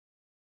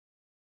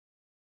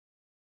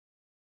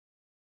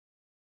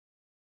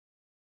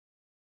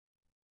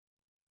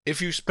If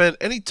you spent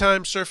any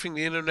time surfing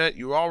the internet,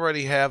 you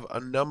already have a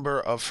number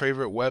of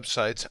favorite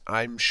websites,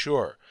 I'm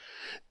sure.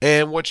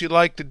 And what you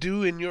like to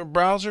do in your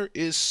browser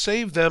is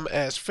save them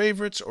as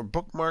favorites or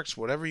bookmarks,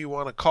 whatever you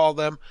want to call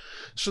them,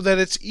 so that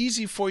it's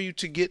easy for you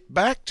to get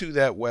back to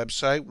that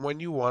website when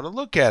you want to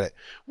look at it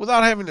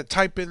without having to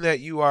type in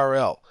that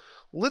URL.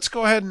 Let's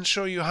go ahead and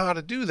show you how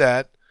to do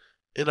that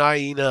in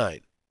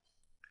IE9.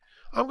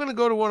 I'm going to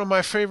go to one of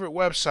my favorite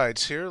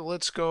websites here.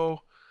 Let's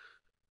go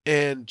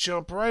and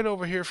jump right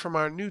over here from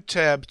our new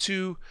tab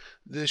to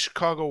the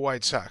Chicago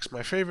White Sox,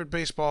 my favorite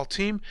baseball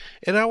team,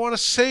 and I want to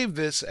save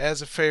this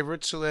as a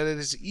favorite so that it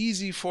is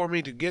easy for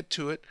me to get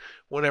to it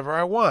whenever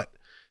I want.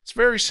 It's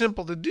very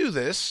simple to do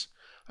this.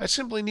 I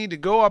simply need to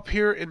go up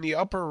here in the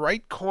upper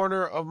right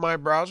corner of my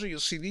browser. You'll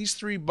see these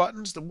three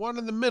buttons, the one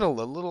in the middle,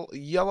 the little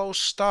yellow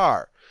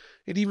star.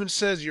 It even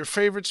says your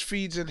favorites,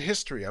 feeds, and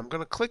history. I'm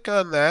going to click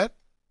on that,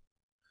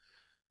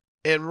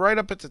 and right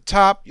up at the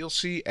top you'll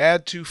see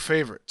add to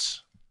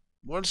favorites.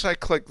 Once I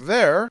click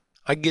there,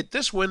 I get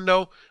this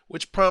window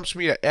which prompts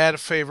me to add a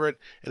favorite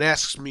and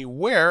asks me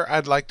where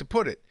I'd like to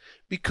put it,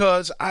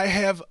 because I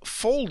have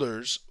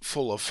folders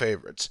full of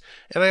favorites,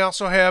 and I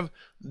also have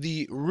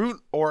the root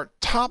or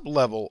top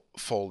level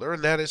folder,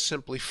 and that is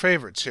simply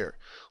favorites here.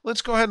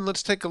 Let's go ahead and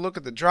let's take a look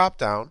at the drop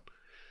down,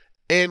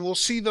 and we'll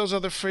see those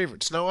other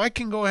favorites. Now I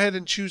can go ahead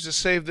and choose to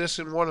save this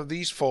in one of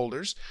these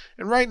folders,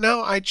 and right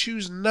now I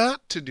choose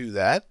not to do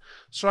that,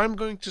 so I'm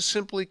going to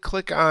simply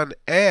click on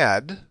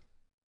add.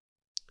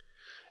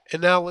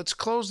 And now let's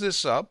close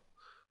this up.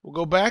 We'll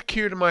go back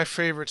here to my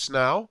favorites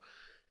now.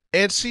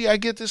 And see, I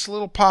get this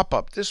little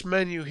pop-up, this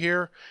menu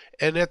here.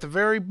 And at the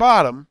very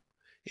bottom,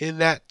 in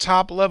that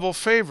top level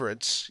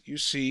favorites, you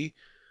see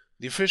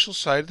the official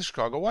site of the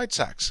Chicago White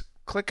Sox.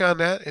 Click on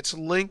that. It's a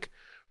link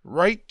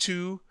right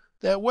to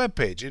that web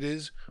page. It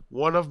is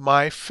one of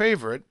my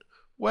favorite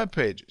web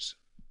pages.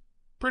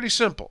 Pretty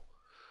simple.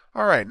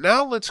 All right,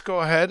 now let's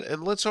go ahead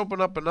and let's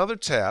open up another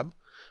tab.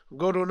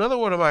 Go to another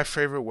one of my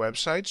favorite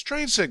websites,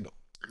 Train Signal.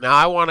 Now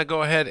I want to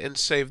go ahead and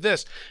save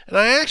this. And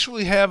I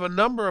actually have a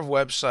number of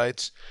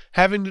websites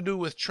having to do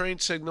with train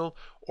signal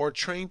or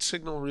train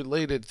signal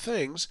related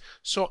things.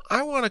 So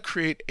I want to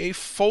create a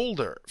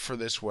folder for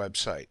this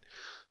website.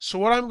 So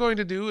what I'm going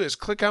to do is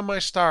click on my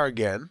star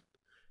again,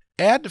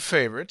 add to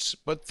favorites,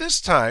 but this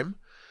time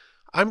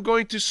I'm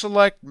going to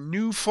select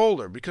new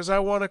folder because I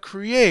want to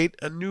create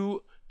a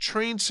new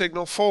train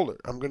signal folder.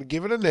 I'm going to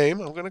give it a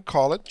name. I'm going to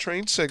call it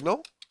train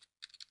signal.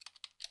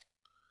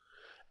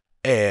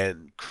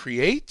 And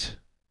create.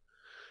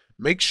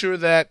 Make sure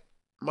that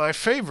my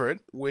favorite,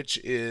 which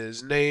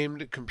is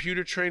named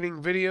computer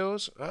training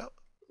videos,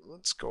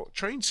 let's go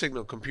train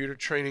signal computer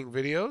training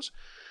videos.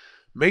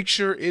 Make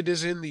sure it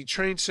is in the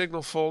train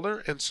signal folder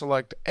and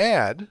select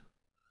add.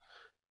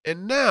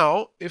 And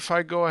now if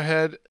I go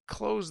ahead,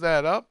 close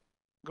that up,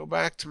 go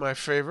back to my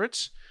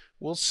favorites,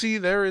 we'll see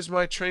there is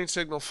my train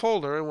signal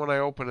folder, and when I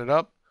open it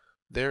up,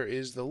 there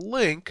is the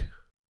link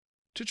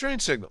to train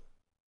signal.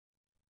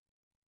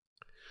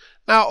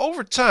 Now,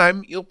 over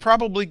time, you'll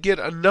probably get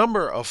a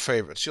number of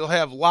favorites. You'll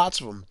have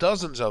lots of them,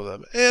 dozens of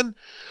them. And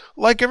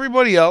like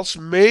everybody else,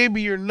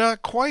 maybe you're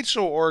not quite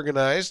so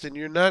organized and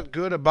you're not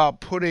good about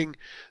putting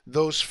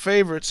those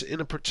favorites in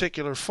a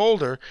particular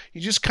folder.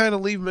 You just kind of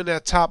leave them in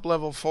that top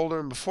level folder,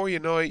 and before you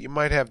know it, you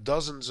might have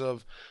dozens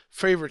of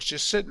favorites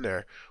just sitting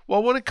there.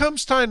 Well, when it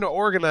comes time to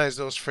organize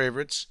those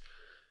favorites,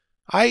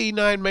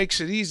 IE9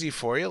 makes it easy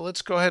for you.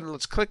 Let's go ahead and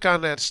let's click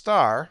on that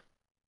star.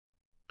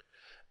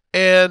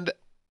 And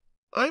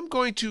I'm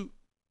going to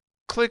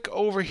click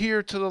over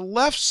here to the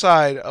left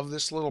side of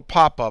this little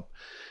pop-up.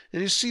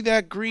 And you see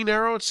that green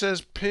arrow? It says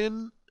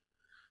pin.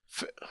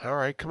 All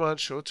right, come on,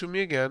 show it to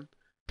me again.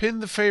 Pin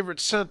the favorite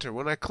center.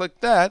 When I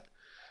click that,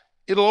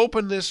 it'll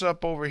open this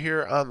up over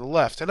here on the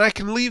left. And I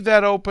can leave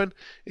that open.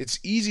 It's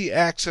easy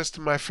access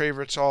to my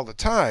favorites all the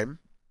time.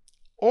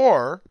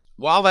 Or,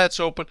 while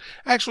that's open,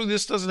 actually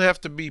this doesn't have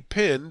to be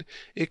pinned.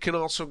 It can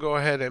also go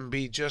ahead and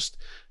be just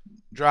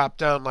drop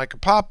down like a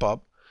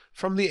pop-up.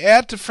 From the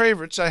Add to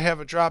Favorites, I have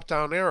a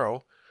drop-down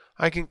arrow.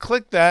 I can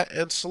click that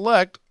and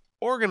select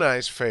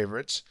Organize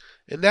Favorites,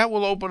 and that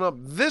will open up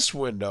this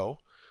window,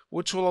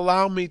 which will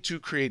allow me to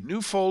create new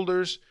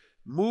folders,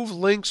 move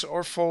links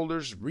or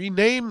folders,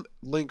 rename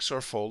links or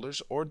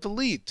folders, or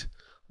delete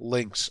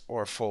links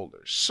or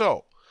folders.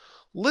 So,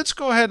 let's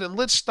go ahead and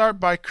let's start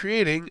by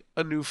creating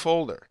a new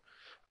folder.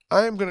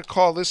 I am going to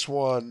call this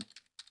one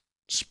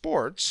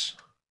Sports,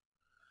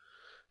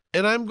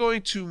 and I'm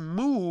going to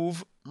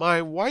move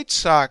my White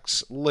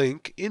Sox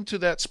link into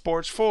that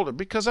sports folder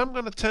because I'm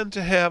going to tend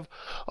to have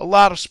a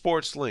lot of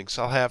sports links.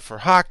 I'll have for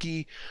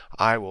hockey,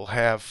 I will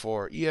have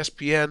for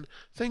ESPN,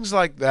 things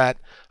like that.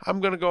 I'm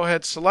going to go ahead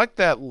and select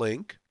that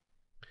link,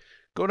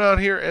 go down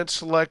here and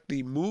select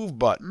the Move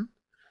button,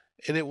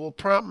 and it will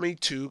prompt me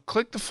to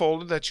click the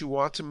folder that you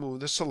want to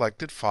move the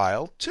selected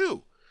file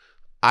to.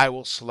 I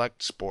will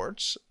select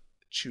Sports,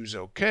 choose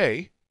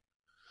OK,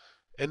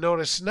 and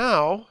notice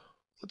now,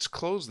 let's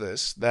close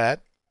this,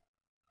 that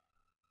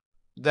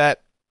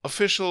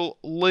official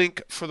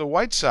link for the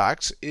White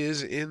Sox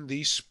is in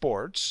the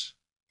sports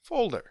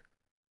folder.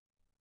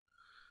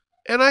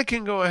 And I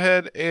can go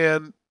ahead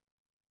and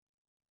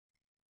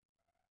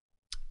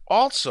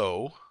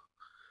also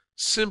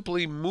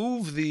simply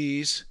move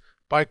these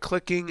by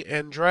clicking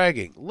and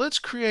dragging. Let's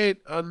create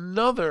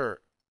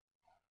another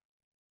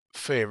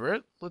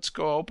favorite. Let's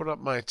go open up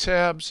my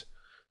tabs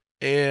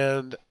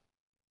and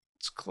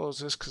let's close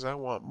this because I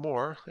want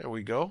more. There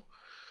we go.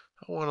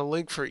 I want a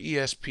link for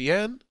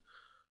ESPN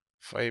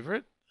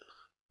favorite.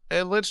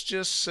 And let's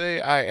just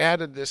say I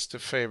added this to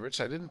favorites.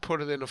 I didn't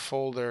put it in a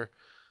folder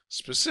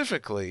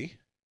specifically.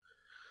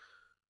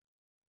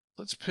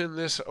 Let's pin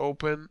this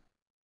open.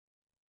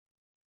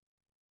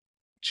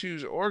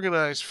 Choose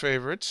organize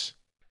favorites.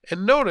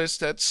 And notice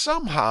that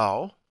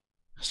somehow,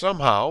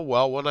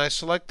 well, when I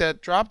select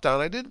that drop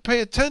down, I didn't pay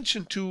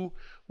attention to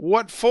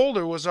what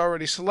folder was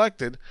already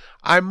selected.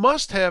 I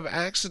must have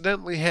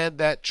accidentally had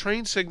that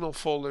train signal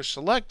folder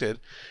selected,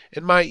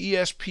 and my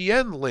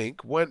ESPN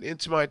link went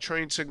into my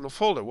train signal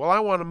folder. Well, I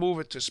want to move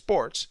it to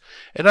sports,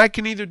 and I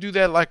can either do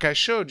that like I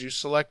showed you,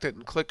 select it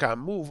and click on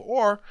move,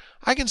 or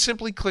I can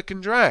simply click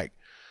and drag.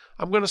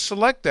 I'm going to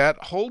select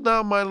that, hold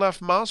down my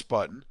left mouse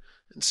button,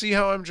 and see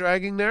how I'm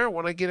dragging there?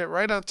 When I get it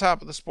right on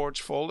top of the sports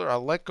folder,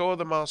 I'll let go of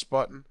the mouse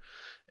button,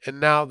 and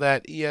now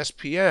that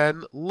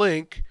ESPN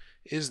link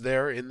is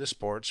there in the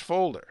sports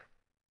folder.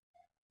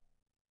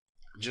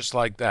 Just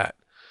like that.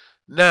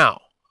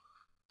 Now,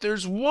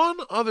 there's one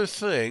other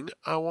thing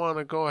I want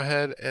to go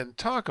ahead and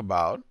talk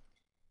about,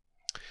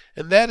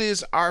 and that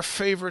is our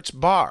favorites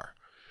bar.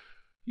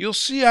 You'll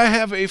see I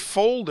have a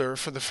folder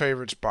for the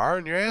favorites bar,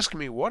 and you're asking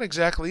me, what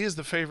exactly is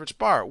the favorites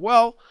bar?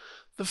 Well,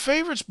 the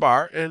favorites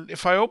bar, and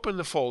if I open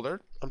the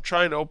folder, I'm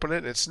trying to open it,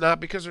 and it's not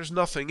because there's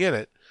nothing in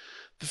it.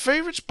 The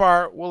favorites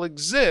bar will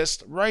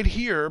exist right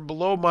here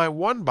below my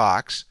one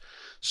box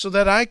so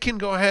that I can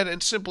go ahead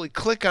and simply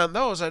click on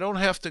those. I don't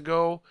have to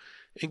go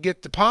and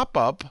get the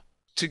pop-up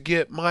to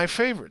get my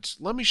favorites.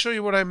 Let me show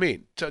you what I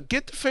mean. To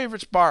get the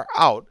favorites bar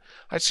out,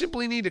 I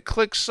simply need to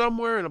click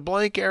somewhere in a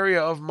blank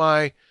area of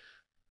my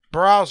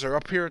browser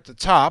up here at the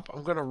top.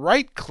 I'm going to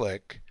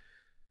right-click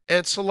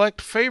and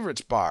select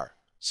favorites bar.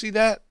 See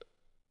that?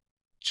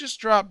 Just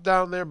drop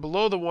down there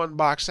below the one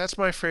box. That's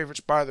my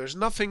favorites bar. There's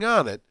nothing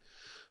on it.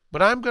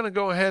 But I'm going to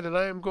go ahead and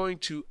I am going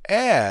to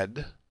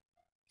add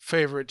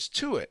favorites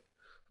to it.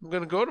 I'm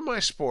going to go to my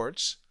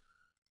sports.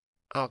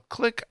 I'll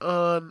click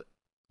on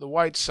the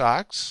White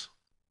Sox.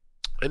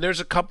 And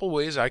there's a couple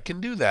ways I can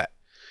do that.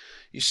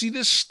 You see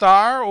this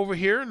star over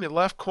here in the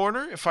left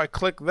corner? If I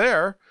click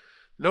there,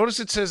 notice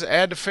it says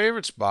add to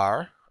favorites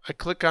bar. I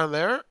click on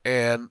there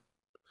and,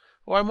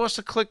 well, I must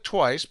have clicked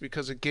twice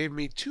because it gave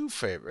me two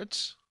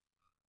favorites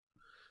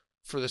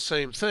for the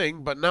same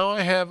thing. But now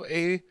I have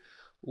a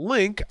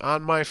link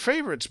on my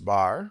favorites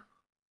bar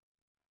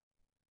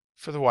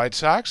for the White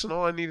Sox, and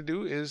all I need to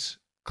do is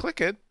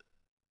click it,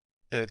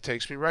 and it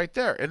takes me right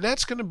there. And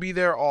that's going to be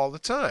there all the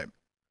time.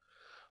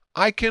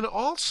 I can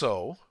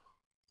also,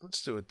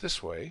 let's do it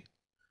this way,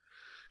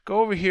 go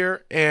over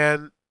here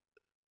and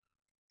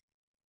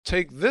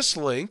take this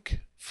link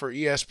for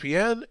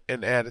ESPN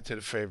and add it to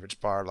the favorites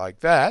bar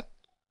like that.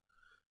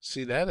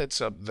 See that?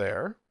 It's up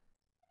there.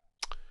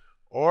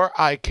 Or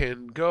I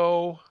can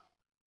go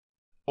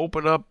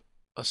open up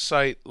a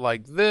site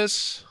like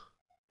this,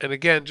 and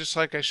again, just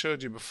like I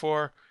showed you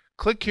before,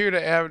 click here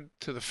to add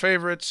to the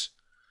favorites,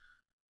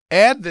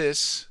 add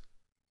this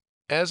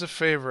as a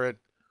favorite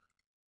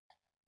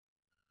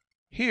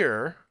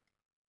here,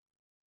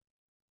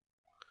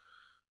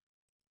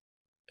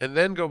 and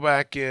then go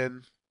back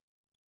in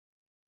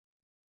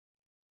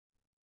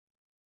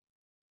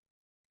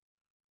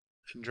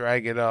and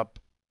drag it up.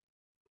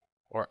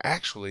 Or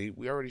actually,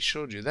 we already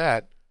showed you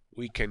that.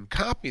 We can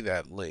copy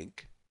that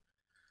link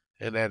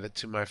and add it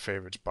to my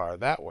favorites bar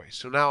that way.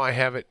 So now I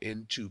have it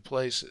in two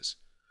places.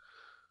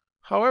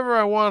 However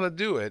I want to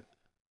do it,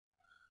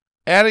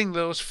 adding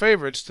those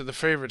favorites to the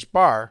favorites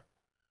bar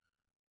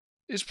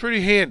is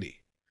pretty handy.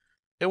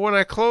 And when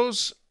I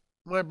close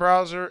my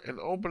browser and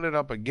open it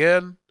up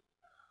again,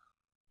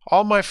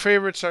 all my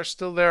favorites are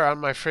still there on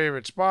my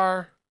favorites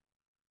bar,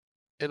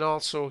 and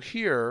also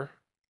here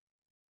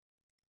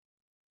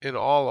in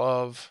all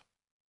of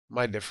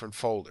my different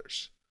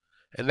folders.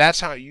 And that's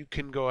how you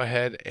can go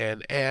ahead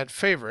and add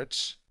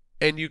favorites,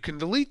 and you can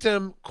delete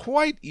them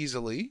quite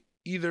easily,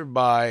 either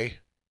by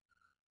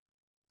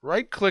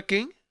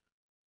right-clicking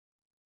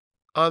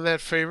on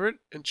that favorite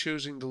and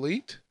choosing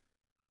delete,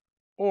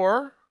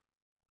 or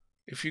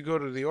if you go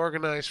to the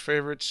organize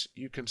favorites,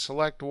 you can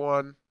select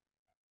one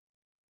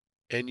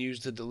and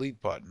use the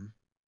delete button,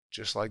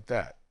 just like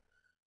that.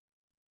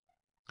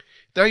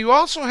 Now you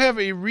also have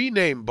a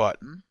rename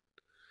button,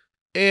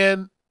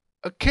 and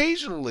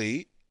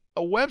occasionally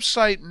a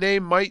website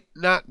name might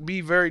not be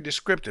very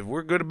descriptive.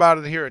 We're good about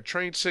it here at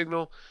Train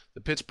Signal.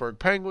 The Pittsburgh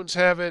Penguins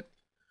have it.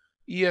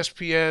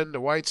 ESPN, the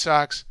White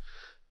Sox,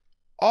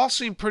 all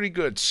seem pretty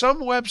good.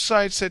 Some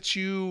websites that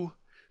you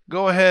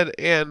go ahead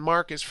and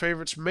mark as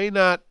favorites may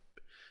not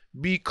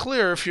be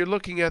clear if you're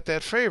looking at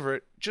that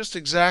favorite just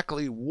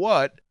exactly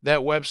what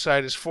that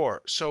website is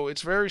for. So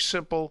it's very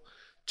simple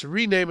to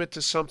rename it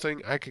to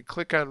something. I could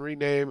click on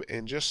rename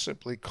and just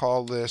simply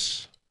call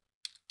this,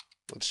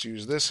 let's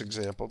use this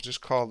example,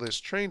 just call this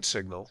train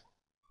signal.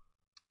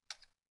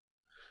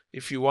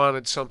 If you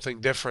wanted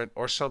something different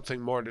or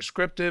something more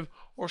descriptive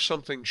or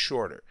something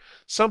shorter.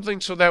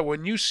 Something so that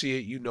when you see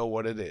it, you know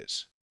what it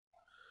is.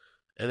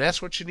 And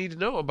that's what you need to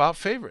know about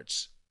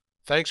favorites.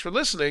 Thanks for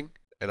listening,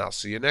 and I'll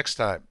see you next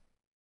time.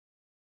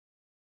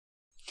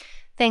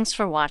 Thanks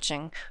for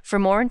watching. For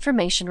more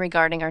information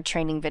regarding our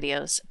training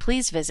videos,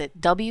 please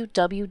visit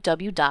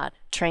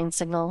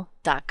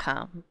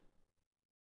www.trainsignal.com.